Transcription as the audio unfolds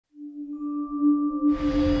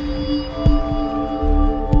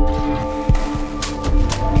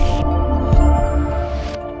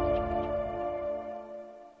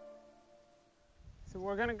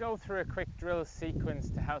go through a quick drill sequence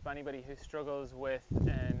to help anybody who struggles with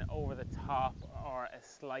an over the top or a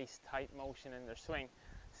slice type motion in their swing.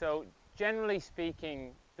 So generally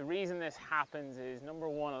speaking, the reason this happens is, number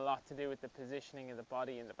one, a lot to do with the positioning of the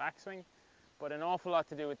body in the backswing, but an awful lot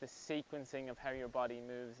to do with the sequencing of how your body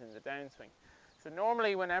moves in the downswing. So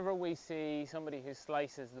normally whenever we see somebody who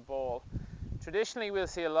slices the ball, traditionally we'll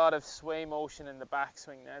see a lot of sway motion in the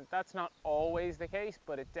backswing. Now that's not always the case,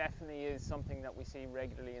 but it definitely is something that we see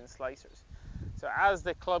regularly in slicers. So as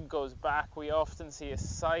the club goes back, we often see a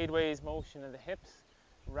sideways motion of the hips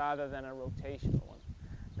rather than a rotational one.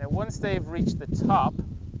 Now once they've reached the top,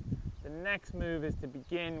 the next move is to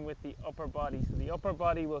begin with the upper body. So the upper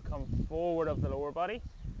body will come forward of the lower body.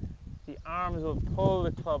 The arms will pull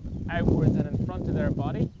the club outwards and in front of their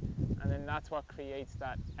body, and then that's what creates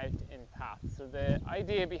that out-in path. So the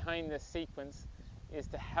idea behind this sequence is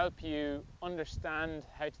to help you understand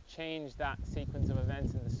how to change that sequence of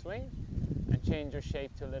events in the swing and change your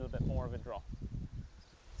shape to a little bit more of a draw.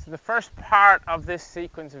 So the first part of this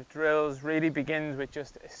sequence of drills really begins with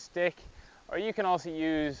just a stick, or you can also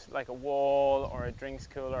use like a wall or a drinks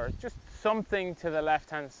cooler, just something to the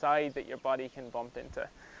left-hand side that your body can bump into.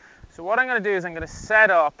 So what I'm going to do is I'm going to set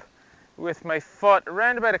up with my foot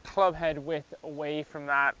around about a club head width away from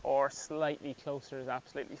that, or slightly closer is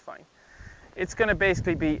absolutely fine. It's going to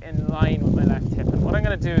basically be in line with my left hip, and what I'm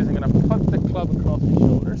going to do is I'm going to put the club across my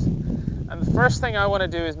shoulders, and the first thing I want to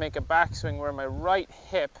do is make a backswing where my right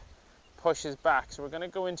hip pushes back. So we're going to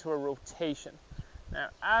go into a rotation. Now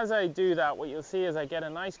as I do that, what you'll see is I get a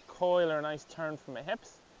nice coil or a nice turn from my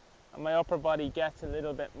hips, and my upper body gets a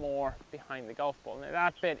little bit more behind the golf ball. Now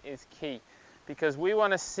that bit is key, because we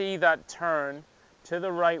want to see that turn to the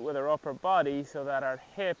right with our upper body so that our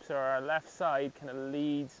hips or our left side kind of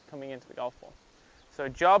leads coming into the golf ball. So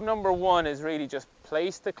job number one is really just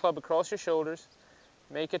place the club across your shoulders,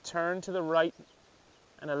 make a turn to the right,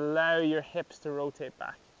 and allow your hips to rotate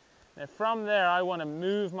back. Now from there, I want to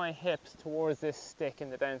move my hips towards this stick in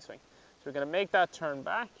the downswing. So we're going to make that turn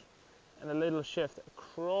back and a little shift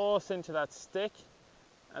across into that stick,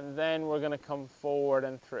 and then we're going to come forward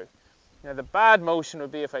and through. Now the bad motion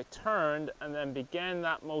would be if I turned and then began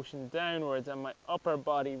that motion downwards and my upper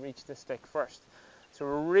body reached the stick first. So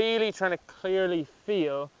we're really trying to clearly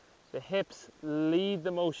feel the hips lead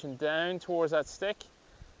the motion down towards that stick,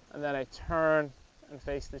 and then I turn and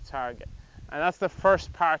face the target. And that's the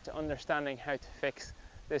first part to understanding how to fix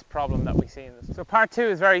this problem that we see in this. So part two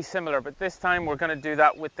is very similar, but this time we're going to do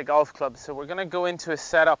that with the golf club. So we're going to go into a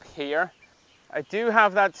setup here. I do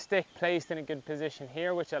have that stick placed in a good position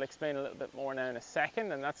here, which I'll explain a little bit more now in a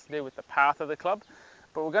second, and that's to do with the path of the club.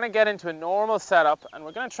 But we're going to get into a normal setup, and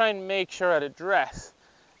we're going to try and make sure at address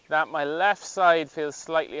that my left side feels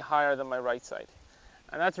slightly higher than my right side.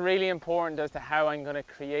 And that's really important as to how I'm going to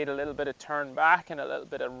create a little bit of turn back and a little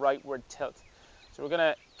bit of rightward tilt. So we're going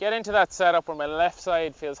to get into that setup where my left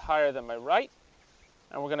side feels higher than my right,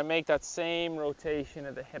 and we're going to make that same rotation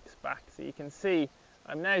of the hips back. So you can see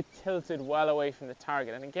I'm now tilted well away from the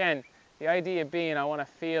target, and again the idea being I want to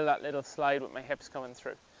feel that little slide with my hips coming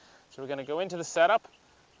through. So we're going to go into the setup,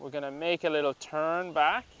 we're going to make a little turn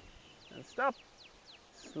back and stop,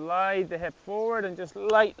 slide the hip forward and just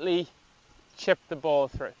lightly chip the ball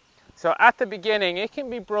through. So at the beginning it can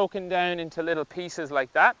be broken down into little pieces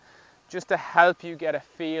like that, just to help you get a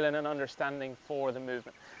feel and an understanding for the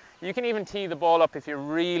movement. You can even tee the ball up if you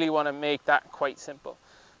really want to make that quite simple.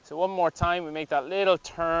 So one more time, we make that little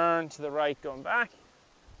turn to the right going back,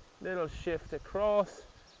 little shift across,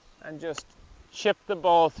 and just chip the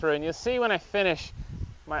ball through. And you'll see when I finish,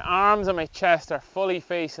 my arms and my chest are fully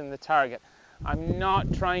facing the target. I'm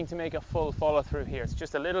not trying to make a full follow through here. It's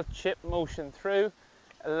just a little chip motion through,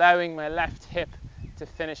 allowing my left hip to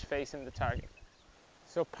finish facing the target.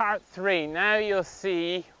 So part three, now you'll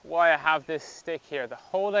see why I have this stick here. The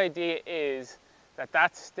whole idea is that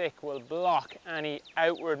that stick will block any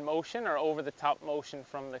outward motion or over the top motion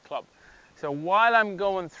from the club. So while I'm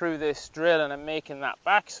going through this drill and I'm making that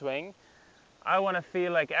backswing, I want to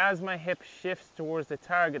feel like as my hip shifts towards the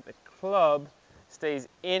target, the club stays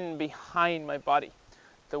in behind my body.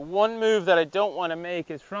 The one move that I don't want to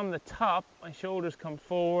make is from the top, my shoulders come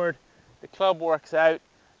forward, the club works out,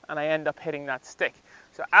 and I end up hitting that stick.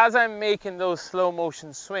 So as I'm making those slow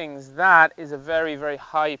motion swings, that is a very, very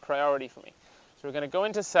high priority for me. So we're going to go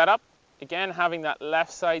into setup, again having that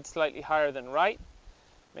left side slightly higher than right,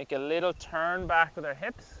 make a little turn back with our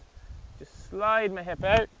hips, just slide my hip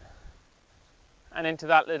out and into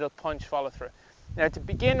that little punch follow through. Now to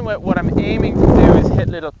begin with, what I'm aiming to do is hit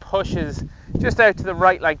little pushes just out to the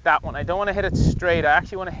right like that one. I don't want to hit it straight, I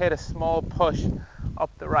actually want to hit a small push up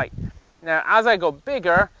the right. Now, as I go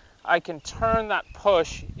bigger, I can turn that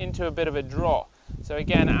push into a bit of a draw. So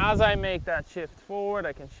again, as I make that shift forward,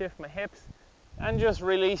 I can shift my hips and just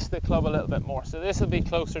release the club a little bit more. So this will be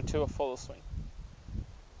closer to a full swing.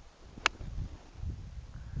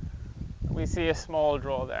 We see a small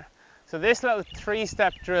draw there. So this little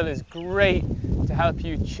 3-step drill is great to help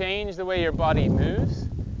you change the way your body moves,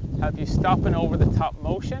 help you stop an over the top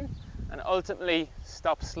motion, and ultimately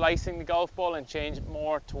stop slicing the golf ball and change it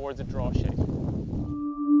more towards a draw shape.